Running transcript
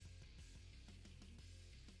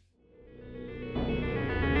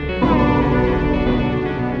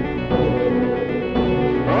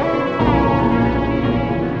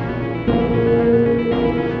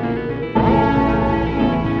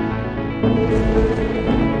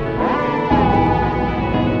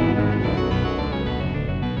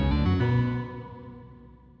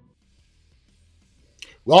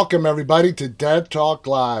Welcome, everybody, to Dead Talk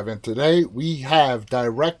Live. And today we have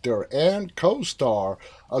director and co star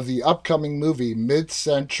of the upcoming movie Mid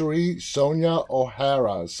Century, Sonia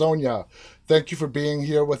O'Hara. Sonia, thank you for being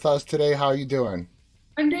here with us today. How are you doing?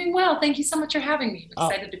 I'm doing well. Thank you so much for having me. I'm Uh,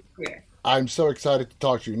 excited to be here. I'm so excited to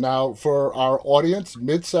talk to you. Now, for our audience,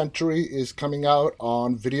 Mid Century is coming out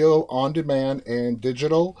on video on demand and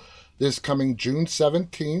digital this coming June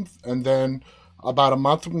 17th. And then about a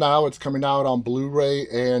month from now, it's coming out on Blu ray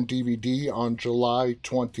and DVD on July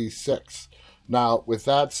 26th. Now, with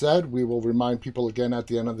that said, we will remind people again at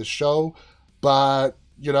the end of the show. But,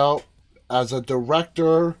 as a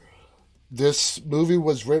director, this movie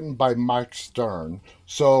was written by Mike Stern.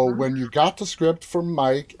 So when you got the script from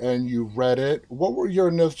Mike and you read it, what were your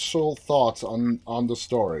initial thoughts on the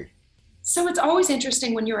story? So it's always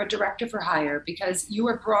interesting when you're a director for hire because you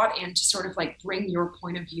are brought in to sort of like bring your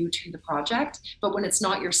point of view to the project. But when it's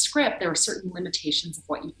not your script, there are certain limitations of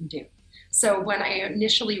what you can do. So when I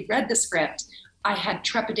initially read the script, I had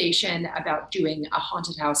trepidation about doing a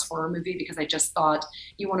haunted house horror movie because I just thought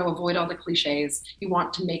you want to avoid all the cliches. You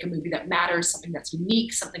want to make a movie that matters, something that's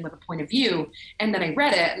unique, something with a point of view. And then I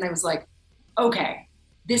read it and I was like, okay,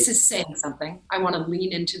 this is saying something. I want to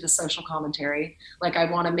lean into the social commentary. Like I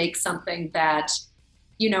want to make something that,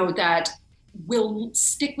 that will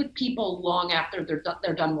stick with people long after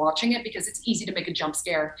they're done watching it because it's easy to make a jump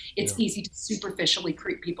scare. Yeah, It's easy to superficially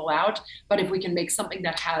creep people out. But if we can make something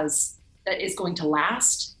that is going to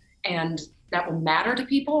last and that will matter to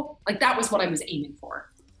people, like that was what I was aiming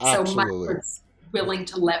for. So Mike absolutely. was willing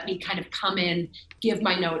to let me kind of come in, give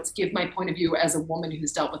my notes, give my point of view as a woman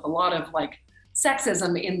who's dealt with a lot of like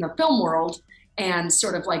sexism in the film world and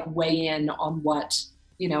sort of like weigh in on what,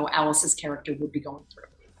 Alice's character would be going through.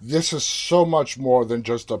 This is so much more than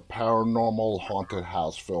just a paranormal haunted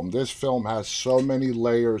house film. This film has so many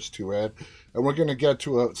layers to it, and we're going to get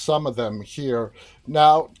to some of them here.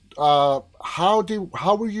 Now,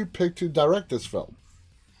 how were you picked to direct this film?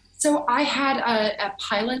 So I had a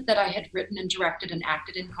pilot that I had written and directed and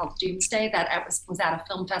acted in called Doomsday that was at a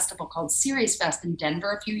film festival called Series Fest in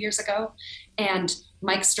Denver a few years ago. And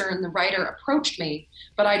Mike Stern, the writer, approached me,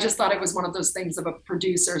 but I just thought it was one of those things of a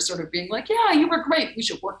producer sort of being like, yeah, you were great. We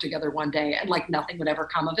should work together one day. And like nothing would ever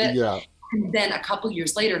come of it. Yeah, And then a couple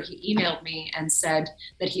years later, he emailed me and said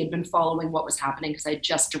that he had been following what was happening because I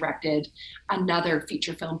just directed another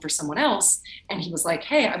feature film for someone else. And he was like,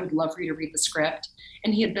 hey, I would love for you to read the script.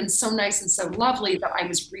 And he had been so nice and so lovely that I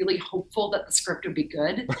was really hopeful that the script would be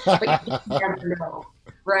good, but you never know.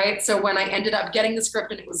 Right. So when I ended up getting the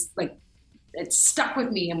script and it was like, it stuck with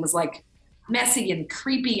me and was like messy and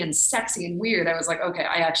creepy and sexy and weird, I was like, okay,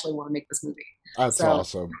 I actually want to make this movie. that's So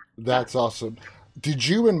awesome. That's awesome. Did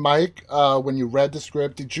you and Mike, when you read the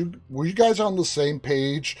script, were you guys on the same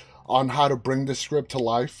page on how to bring the script to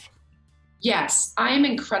life? yes, I am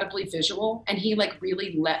incredibly visual, and he like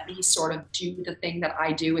really let me sort of do the thing that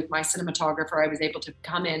I do with my cinematographer. I was able to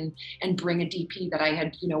come in and bring a DP that I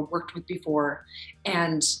had, worked with before,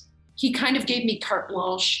 and he kind of gave me carte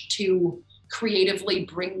blanche to creatively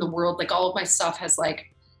bring the world. Like all of my stuff has like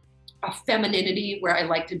a femininity where I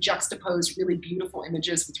like to juxtapose really beautiful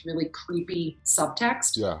images with really creepy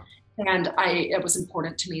subtext, Yeah, and it was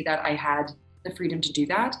important to me that I had the freedom to do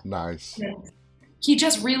that. nice. He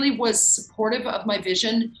just really was supportive of my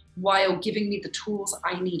vision while giving me the tools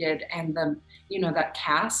I needed and that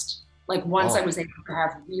cast. Like once I Oh, was able to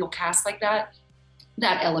have real cast like that,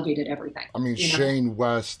 that elevated everything. I mean, Shane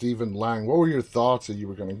West, Stephen Lang. What were your thoughts that you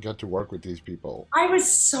were going to get to work with these people? I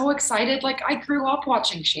was so excited. Like I grew up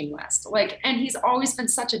watching Shane West. Like, and he's always been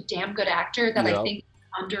such a damn good actor that I Yeah, think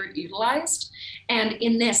underutilized. And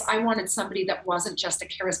in this, I wanted somebody that wasn't just a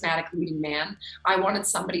charismatic leading man. I wanted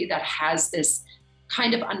somebody that has this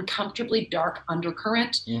kind of uncomfortably dark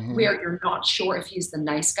undercurrent mm-hmm. where you're not sure if he's the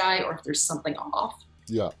nice guy or if there's something off.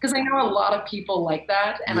 Yeah, Because I know a lot of people like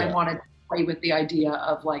that, and I yeah. wanted to play with the idea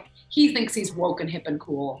of like he thinks he's woke and hip and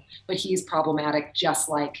cool, but he's problematic, just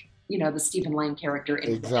like the Stephen Lang character in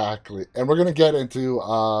the book. Exactly. And we're going to get into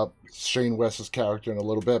Shane West's character in a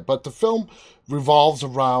little bit, but the film revolves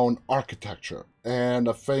around architecture and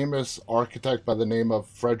a famous architect by the name of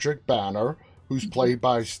Frederick Banner, who's played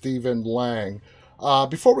by Stephen Lang.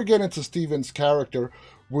 Before we get into Stephen's character,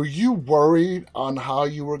 were you worried on how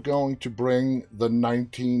you were going to bring the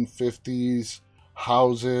 1950s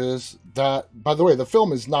houses? That, by the way, the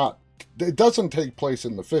film is not it doesn't take place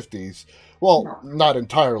in the 50s. Well, No. not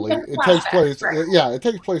We entirely. have It takes flashbacks, place, right? yeah, it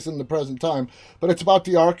takes place in the present time, but it's about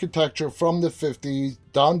the architecture from the 50s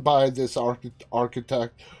done by this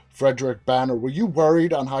architect, Frederick Banner. Were you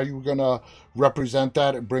worried on how you were going to represent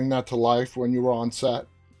that and bring that to life when you were on set?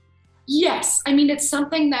 Yes, I mean it's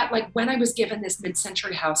something that like when I was given this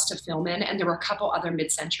mid-century house to film in, and there were a couple other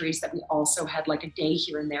mid-centuries that we also had like a day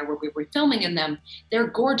here and there where we were filming in them. They're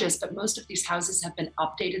gorgeous, but most of these houses have been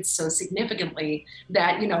updated so significantly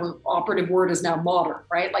that operative word is now modern,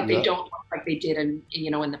 right? Like they Yeah. don't look like they did in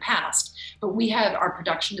the past. But we had our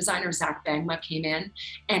production designer Zach Bangma came in,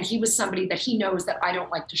 and he was somebody that he knows that I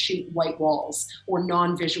don't like to shoot white walls or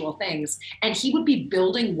non-visual things, and he would be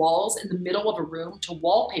building walls in the middle of a room to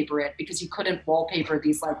wallpaper it because you couldn't wallpaper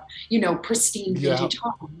these like pristine Yeah. vintage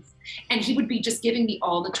homes, and he would be just giving me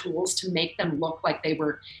all the tools to make them look like they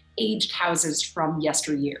were aged houses from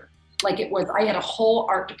yesteryear. Like it was, I had a whole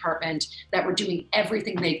art department that were doing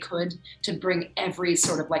everything they could to bring every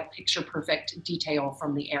sort of like picture perfect detail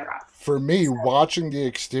from the era. For me, So, watching the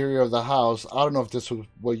exterior of the house, I don't know if this was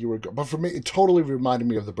what you were, but for me, it totally reminded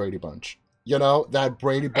me of the Brady Bunch. You know, that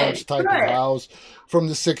Brady good, Bunch type of good. house from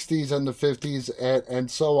the 60s and the 50s and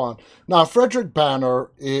so on. Now, Frederick Banner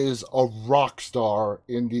is a rock star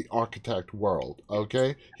in the architect world,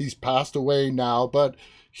 okay? He's passed away now, but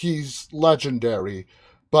he's legendary.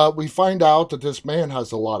 But we find out that this man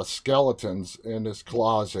has a lot of skeletons in his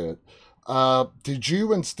closet. Did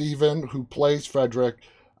you and Steven, who plays Frederick,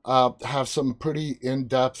 have some pretty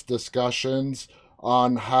in-depth discussions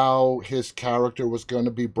on how his character was going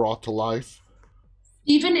to be brought to life?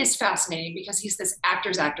 Stephen is fascinating because he's this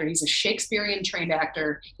actor's actor. He's a Shakespearean trained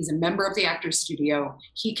actor. He's a member of the Actors Studio.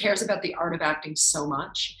 He cares about the art of acting so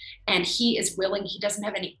much. And he is willing, he doesn't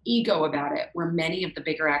have any ego about it, where many of the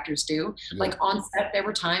bigger actors do. Yeah. Like on set, there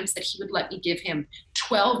were times that he would let me give him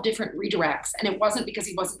 12 different redirects. And it wasn't because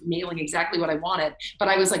he wasn't nailing exactly what I wanted, but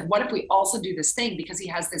I was like, what if we also do this thing? Because he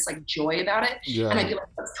has this like joy about it. And I'd Yeah. be like,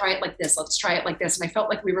 let's try it like this. Let's try it like this. And I felt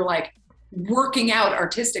like we were like, working out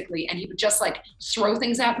artistically, and he would just like throw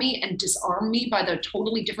things at me and disarm me by the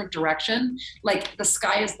totally different direction. Like the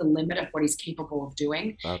sky is the limit of what he's capable of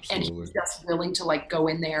doing, and he's Absolutely. just willing to like go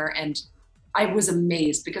in there. And I was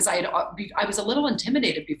amazed because I was a little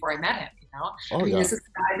intimidated before I met him. I Oh mean, yeah. this is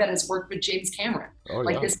a guy that has worked with James Cameron. Oh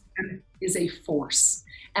Like yeah. this man is a force,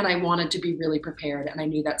 and I wanted to be really prepared, and I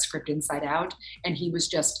knew that script inside out. And he was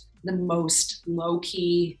just the most low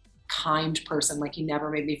key, kind person. Like he never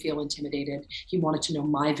made me feel intimidated. He wanted to know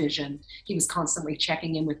my vision. He was constantly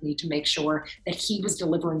checking in with me to make sure that he was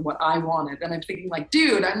delivering what I wanted. And I'm thinking like,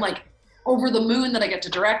 dude, I'm like over the moon that I get to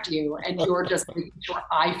direct you, and you're just making sure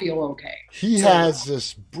I feel okay. He So has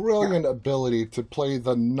this yeah. brilliant ability to play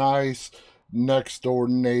the nice next door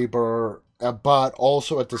neighbor, but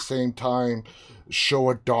also at the same time show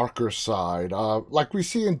a darker side. Like we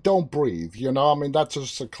see in Don't Breathe, you know? I mean, that's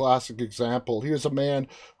just a classic example. Here's a man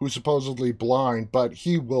who's supposedly blind, but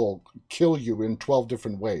he will kill you in 12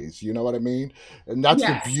 different ways. You know what I mean? And that's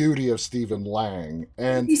the Yes. beauty of Stephen Lang.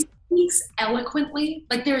 And He speaks eloquently.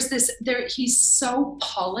 Like he's so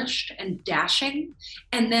polished and dashing.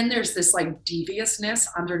 And then there's this like deviousness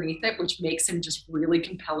underneath it, which makes him just really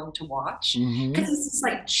compelling to watch. mhm. Because he's this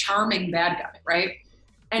like charming bad guy, right?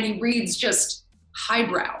 And he reads just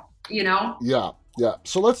highbrow, you know? Yeah, yeah.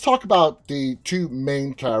 So let's talk about the two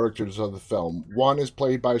main characters of the film. One is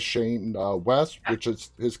played by Shane West, which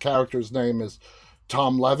is his character's name is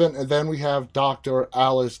Tom Levin, and then we have Dr.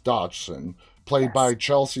 Alice Dodgson, played by Yes.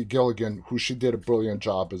 Chelsea Gilligan, who she did a brilliant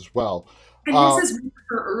job as well. And this Uh, is one of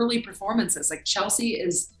her early performances. Like Chelsea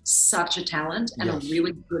is such a talent and a yes.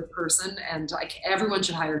 really good person, and like everyone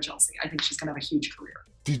should hire Chelsea. I think she's gonna have a huge career.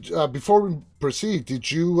 Did before we proceed, did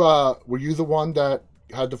you were you the one that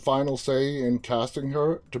had the final say in casting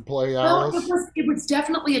her to play Well, Alice? it was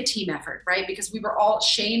definitely a team effort, right? Because we were all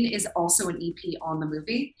Shane is also an EP on the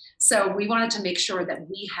movie. So we wanted to make sure that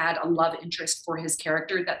we had a love interest for his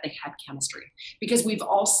character, that they had chemistry. Because we've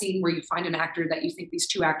all seen where you find an actor that you think these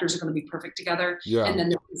two actors are going to be perfect together, and Yeah. then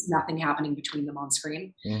there's nothing happening between them on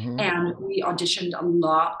screen. Mm-hmm. And we auditioned a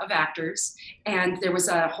lot of actors, and there was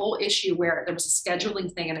a whole issue where there was a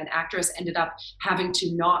scheduling thing, and an actress ended up having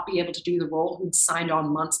to not be able to do the role who'd signed on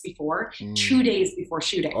months before, Mm. 2 days before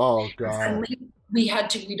shooting. Oh And God. suddenly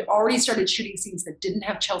we'd already started shooting scenes that didn't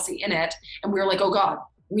have Chelsea in it. And we were like, oh God,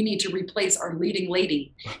 we need to replace our leading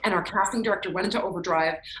lady. And our casting director went into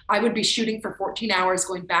overdrive. I would be shooting for 14 hours,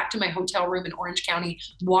 going back to my hotel room in Orange County,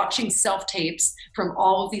 watching self tapes from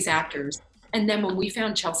all of these actors. And then when we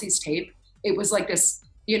found Chelsea's tape, it was like this,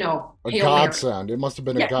 A Hail Mary. godsend. It must have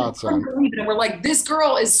been a Yeah, you couldn't godsend. believe it. And we're like, this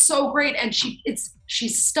girl is so great, and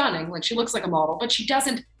she's stunning. Like she looks like a model, but she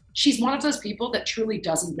doesn't. She's one of those people that truly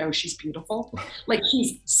doesn't know she's beautiful. Like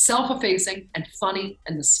she's self-effacing and funny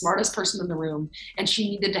and the smartest person in the room, and she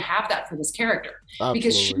needed to have that for this character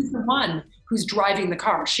because Absolutely. she's the one who's driving the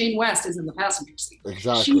car. Shane West is in the passenger seat. She's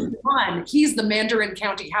Exactly. the one. He's the Mandarin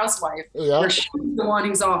County housewife, Yeah. where she's the one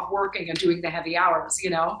who's off working and doing the heavy hours.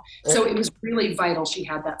 And, So it was really vital she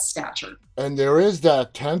had that stature. and there is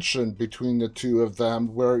that tension between the two of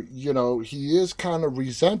them where, he is kind of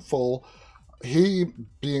resentful, he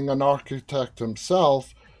being an architect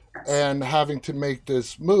himself Yes. and having to make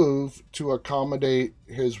this move to accommodate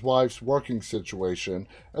his wife's working situation.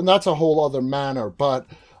 And that's a whole other matter. But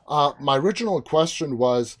my original question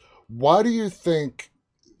was, why do you think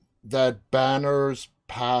that Banner's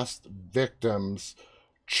past victims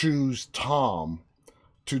choose Tom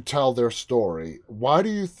to tell their story? Why do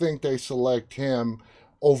you think they select him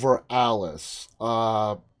over Alice?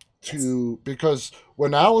 Yes. Because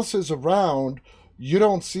when Alice is around, you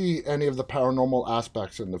don't see any of the paranormal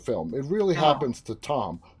aspects in the film. It really No. happens to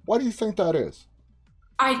Tom. Why do you think that is?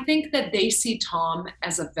 I think that they see Tom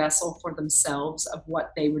as a vessel for themselves of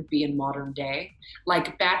what they would be in modern day.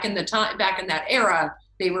 Like back in that era,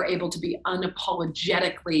 they were able to be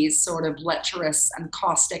unapologetically sort of lecherous and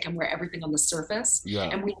caustic and wear everything on the surface. Yeah.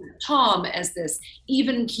 And we have Tom as this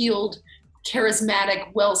even keeled,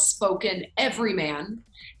 charismatic, well spoken everyman.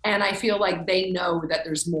 And I feel like they know that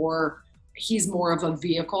he's more of a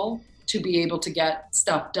vehicle to be able to get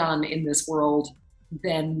stuff done in this world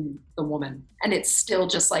than the woman. And it's still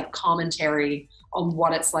just like commentary on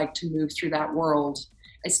what it's like to move through that world,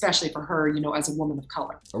 especially for her, as a woman of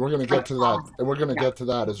color. And we're going to get Like, to that. And we're going to yeah. get to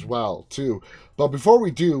that as well, too. But before we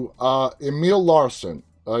do, Emil Larson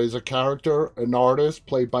is a character, an artist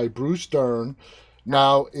played by Bruce Dern.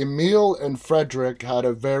 Now, Emil and Frederick had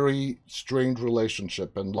a very strained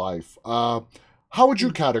relationship in life. How would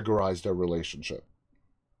you categorize their relationship?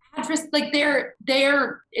 Actress, like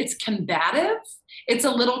it's combative, it's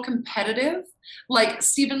a little competitive. Like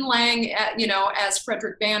Stephen Lang, as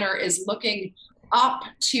Frederick Banner, is looking up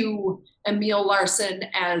to Emil Larson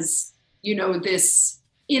as this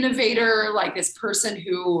innovator, like this person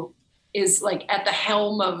who is like at the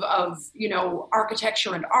helm of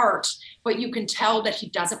architecture and art, but you can tell that he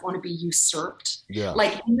doesn't want to be usurped.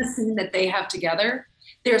 Like Yes, in the scene that they have together,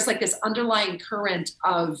 there's like this underlying current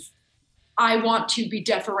of, I want to be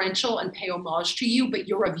deferential and pay homage to you, but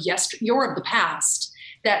you're of the past.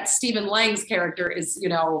 That Stephen Lang's character is,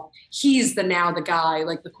 he's the guy,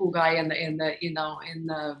 like the cool guy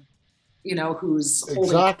who's holding the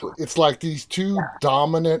exactly. torch. It's like these two Yeah.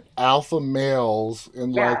 dominant alpha males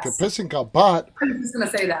in like a Yes. pissing cup, but I was just gonna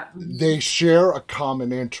say that. they share a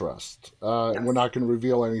common interest. And we're Yes. not going to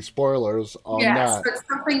reveal any spoilers on Yes, that. but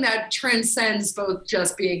something that transcends both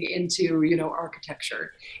just being into,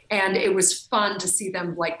 architecture. And it was fun to see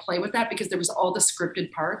them like play with that because there was all the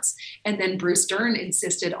scripted parts. And then Bruce Dern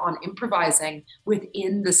insisted on improvising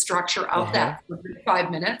within the structure Uh of huh. that for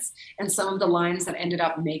 5 minutes. And some of the lines that ended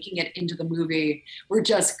up making it into the movie were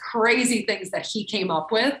just crazy things that he came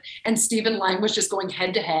up with. And Stephen Lang was just going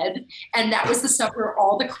head to head. And that was the stuff where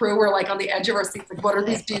all the crew were like on the edge of our seats, like, what are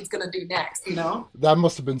these dudes gonna do next? That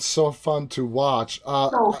must have been so fun to watch.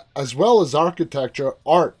 So As well as architecture,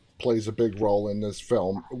 art plays a big role in this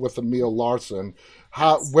film with Emil Larson.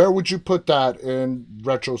 yes. Where would you put that in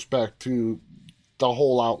retrospect to the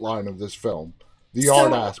whole outline of this film? The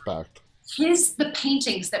art So aspect. the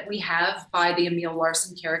paintings that we have by the Emil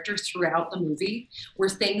Larson character throughout the movie were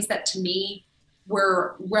things that to me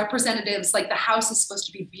were representatives. Like the house is supposed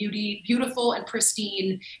to be beautiful and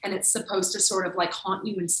pristine, and it's supposed to sort of like haunt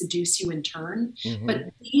you and seduce you in turn. Hmm. But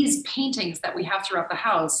these paintings that we have throughout the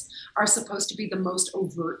house are supposed to be the most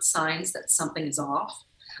overt signs that something is off.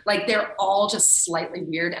 Like they're all just slightly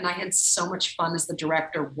weird. And I had so much fun as the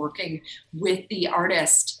director working with the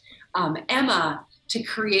artist, Emma, to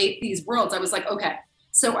create these worlds. I was like, okay,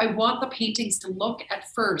 so I want the paintings to look at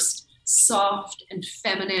first soft and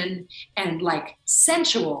feminine and like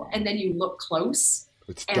sensual. And then you look close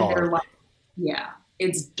It's and they're dark. like, yeah,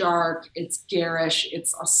 it's dark, it's garish,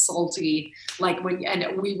 it's assaulty.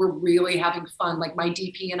 And we were really having fun. Like my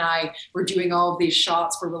DP and I were doing all of these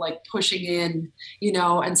shots where we're like pushing in,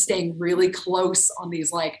 and staying really close on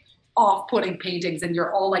these like off-putting paintings, and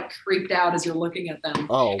you're all like creeped out as you're looking at them.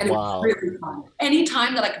 Oh, And it was wow. really fun.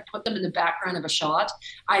 Anytime that I could put them in the background of a shot,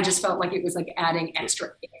 I just felt like it was like adding extra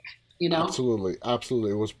ick. Absolutely. Absolutely.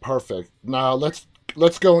 It was perfect. Now let's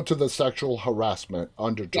go into the sexual harassment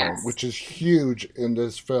undertone, Yes. which is huge in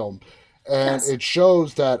this film. And Yes. it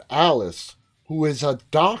shows that Alice, who is a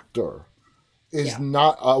doctor is Yeah.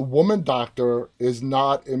 not a woman doctor is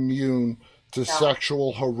not immune to No.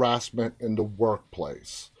 sexual harassment in the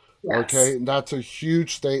workplace. Okay, Yes. and that's a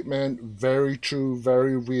huge statement, very true,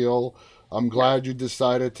 very real. I'm Yeah. glad you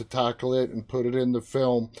decided to tackle it and put it in the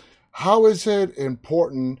film. How is it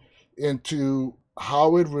important into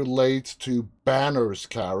how it relates to Banner's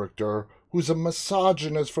character, who's a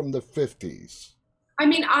misogynist from the 50s? I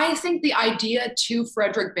mean, I think the idea to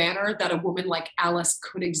Frederick Banner that a woman like Alice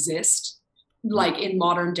could exist, like in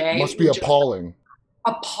modern day, Must be would just appalling.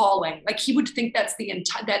 appalling. Like he would think that's the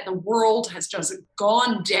entire that the world has just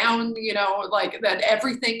gone down, like that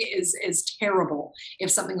everything is terrible if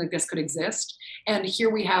something like this could exist. And here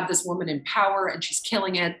we have this woman in power and she's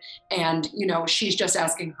killing it. And she's just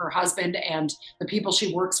asking her husband and the people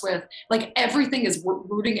she works with, like everything is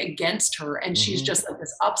rooting against her. And she's Hmm. just like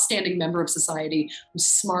this upstanding member of society who's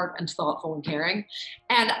smart and thoughtful and caring.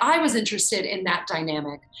 And I was interested in that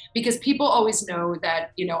dynamic because people always know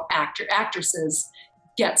that, actresses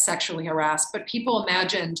get sexually harassed, but people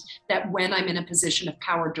imagined that when I'm in a position of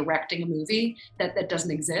power directing a movie, that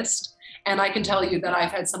doesn't exist. And I can tell you that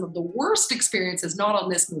I've had some of the worst experiences, not on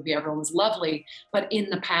this movie, everyone was lovely, but in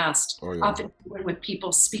the past, Oh yeah. often with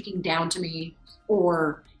people speaking down to me,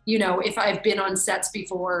 or, if I've been on sets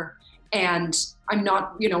before and I'm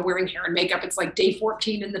not, wearing hair and makeup, it's like day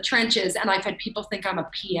 14 in the trenches. And I've had people think I'm a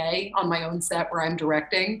PA on my own set where I'm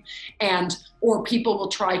directing, or people will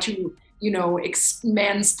try to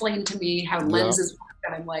mansplain to me how Yeah. lenses work.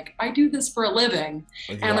 And I'm like, I do this for a living.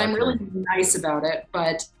 And I'm really Exactly. nice about it.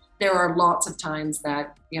 But there are lots of times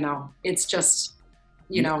that, it's just,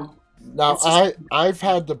 you know, Now, it's just, I've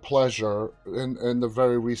had the pleasure in the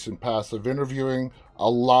very recent past of interviewing a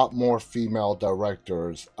lot more female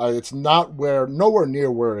directors. It's not where nowhere near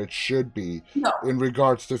where it should be no. in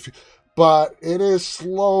regards to, but it is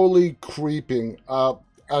slowly creeping.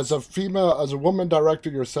 As a female, as a woman director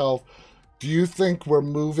yourself, do you think we're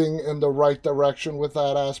moving in the right direction with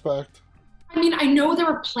that aspect? I mean, I know there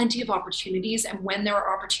are plenty of opportunities, and when there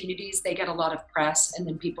are opportunities, they get a lot of press, and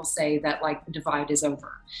then people say that like the divide is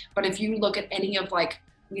over. But if you look at any of like,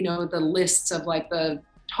 the lists of like the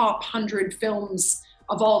top 100 films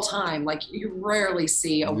of all time, like you rarely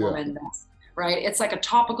see a Yeah. woman that's right. It's like a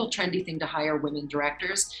topical, trendy thing to hire women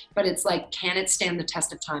directors, but it's like, can it stand the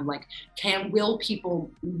test of time? Like, will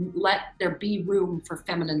people let there be room for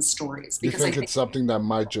feminine stories? You Because I think think it's something that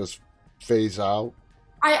might just phase out?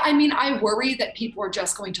 I mean, I worry that people are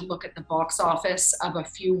just going to look at the box office of a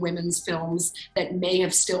few women's films that may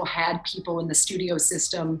have still had people in the studio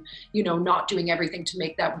system, not doing everything to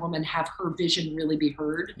make that woman have her vision really be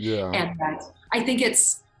heard. Yeah. And that I think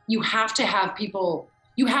you have to have people,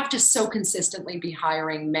 you have to so consistently be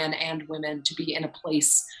hiring men and women to be in a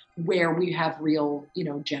place where we have real,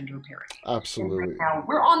 gender parity. And right Absolutely. now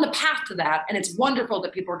we're on the path to that. And it's wonderful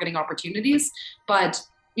that people are getting opportunities. But,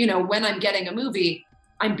 when I'm getting a movie,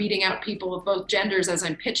 I'm beating out people of both genders as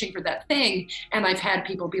I'm pitching for that thing. And I've had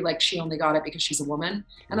people be like, she only got it because she's a woman.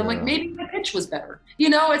 And I'm like, Yeah. maybe my pitch was better.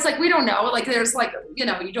 It's like, we don't know. Like, there's like, you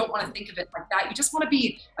don't want to think of it like that. You just want to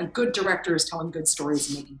be a good director is telling good stories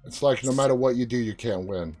and making good It's like no stories. matter what you do, you can't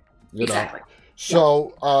win. You know. Exactly. Yeah.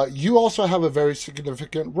 So you also have a very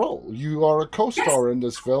significant role. You are a Yes. co-star in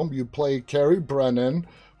this film. You play Carrie Brennan,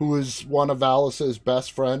 who is one of Alice's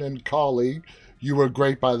best friend and colleague. You were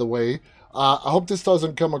great, by the way. I hope this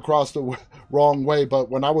doesn't come across the wrong way, but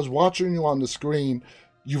when I was watching you on the screen,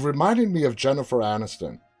 you reminded me of Jennifer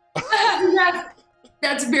Aniston. Yes.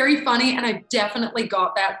 That's very funny. And I've definitely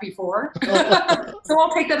got that before. So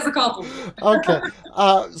I'll take that as a compliment. Okay.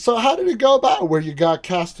 So how did it go about where you got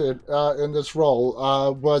casted in this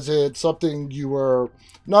role? Was it something you were,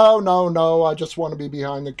 no, no, no, I just want to be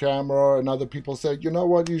behind the camera, and other people said, you know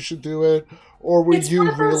what, you should do it? Or were It's one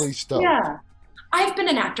you of really those, stoked? yeah. I've been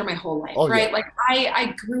an actor my whole life, Oh, yeah. right? Like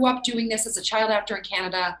I grew up doing this as a child actor in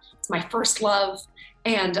Canada. It's my first love.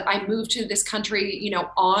 And I moved to this country,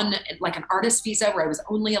 on like an artist visa where I was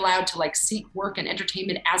only allowed to like seek work and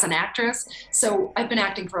entertainment as an actress. So I've been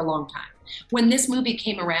acting for a long time. When this movie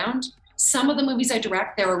came around, some of the movies I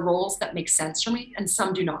direct, there are roles that make sense for me and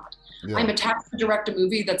some do not. Yeah. I'm attached to direct a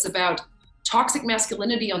movie that's about toxic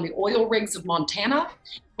masculinity on the oil rigs of Montana.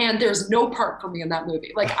 And there's no part for me in that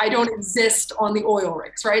movie. Like I don't exist on the oil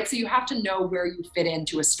rigs, right? So you have to know where you fit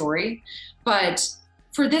into a story. But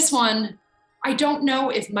for this one, I don't know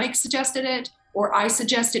if Mike suggested it or I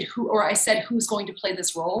suggested or I said who's going to play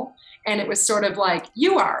this role. And it was sort of like,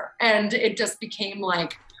 you are. And it just became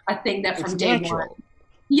like a thing that It's from day one, natural.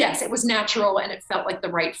 yes, it was natural and it felt like the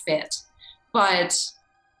right fit. But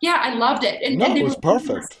yeah, I loved it. And No, they it were was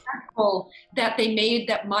perfect. grateful that they made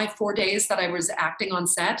that my 4 days that I was acting on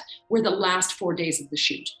set were the last 4 days of the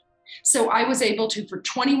shoot. So I was able to, for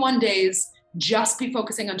 21 days, just be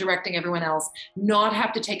focusing on directing everyone else, not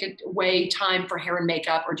have to take away time for hair and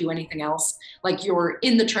makeup or do anything else. Like you're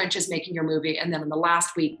in the trenches making your movie. And then in the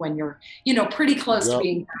last week, when you're, pretty close to Yep.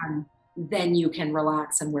 being done, then you can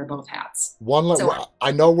relax and wear both hats. One, So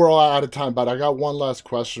I know we're all out of time, but I got one last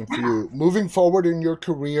question for you. Moving forward in your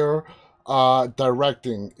career,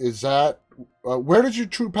 directing, is that where does your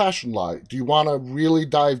true passion lie? Do you want to really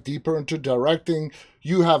dive deeper into directing?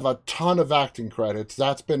 You have a ton of acting credits.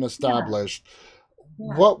 That's been yeah, established.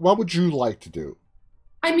 yeah. What would you like to do?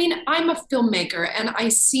 I mean, I'm a filmmaker and I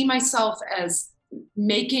see myself as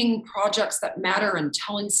making projects that matter and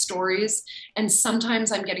telling stories. And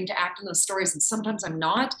sometimes I'm getting to act in those stories and sometimes I'm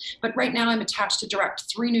not. But right now I'm attached to direct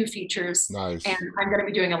 3 new features and Nice. I'm going to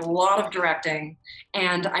be doing a lot of directing.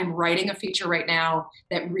 And I'm writing a feature right now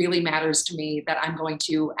that really matters to me that I'm going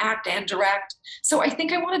to act and direct. So I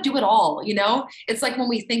think I want to do it all, It's like when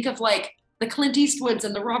we think of like the Clint Eastwoods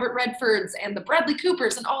and the Robert Redfords and the Bradley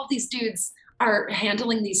Coopers and all of these dudes are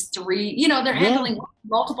handling these three, they're Yeah. handling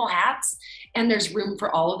multiple hats and there's room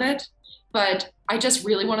for all of it. But I just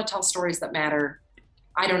really want to tell stories that matter.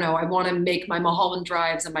 I don't know. I want to make my Mulholland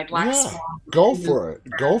Drives and my Black Yeah, Swan. go for it.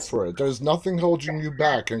 Go for it. There's nothing holding you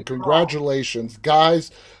back. And congratulations,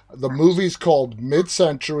 guys. The movie's called Mid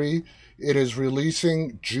Century. It is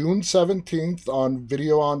releasing June 17th on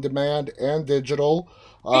video on demand and digital.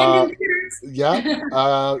 And Uh, in yeah,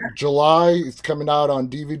 theaters. July, it's coming out on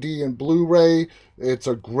DVD and Blu ray. It's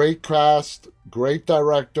a great cast, great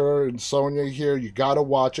director, and Sonia here. You got to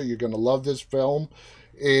watch it. You're going to love this film.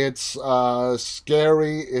 It's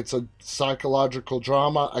scary. It's a psychological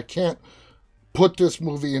drama. I can't put this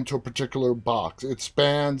movie into a particular box. It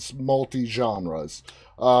spans multi genres.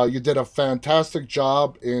 You did a fantastic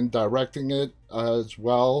job in directing it as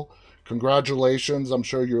well. Congratulations. I'm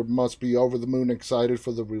sure you must be over the moon excited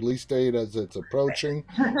for the release date as it's approaching.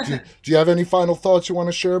 Do you have any final thoughts you want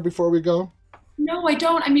to share before we go? No, I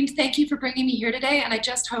don't. I mean, thank you for bringing me here today. And I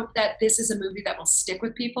just hope that this is a movie that will stick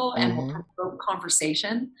with people and will Hmm. provoke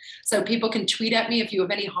conversation. So people can tweet at me if you have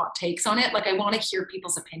any hot takes on it. Like, I want to hear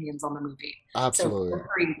people's opinions on the movie. So Absolutely. feel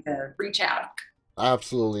free to reach out.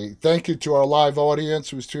 Absolutely. Thank you to our live audience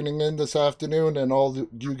who's tuning in this afternoon and all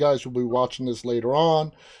you guys will be watching this later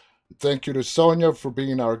on. Thank you to Sonia for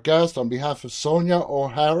being our guest. On behalf of Sonia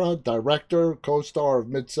O'Hara, director, co star of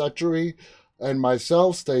Mid Century, and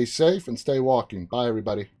myself, stay safe and stay walking. Bye,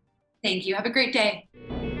 everybody. Thank you. Have a great day.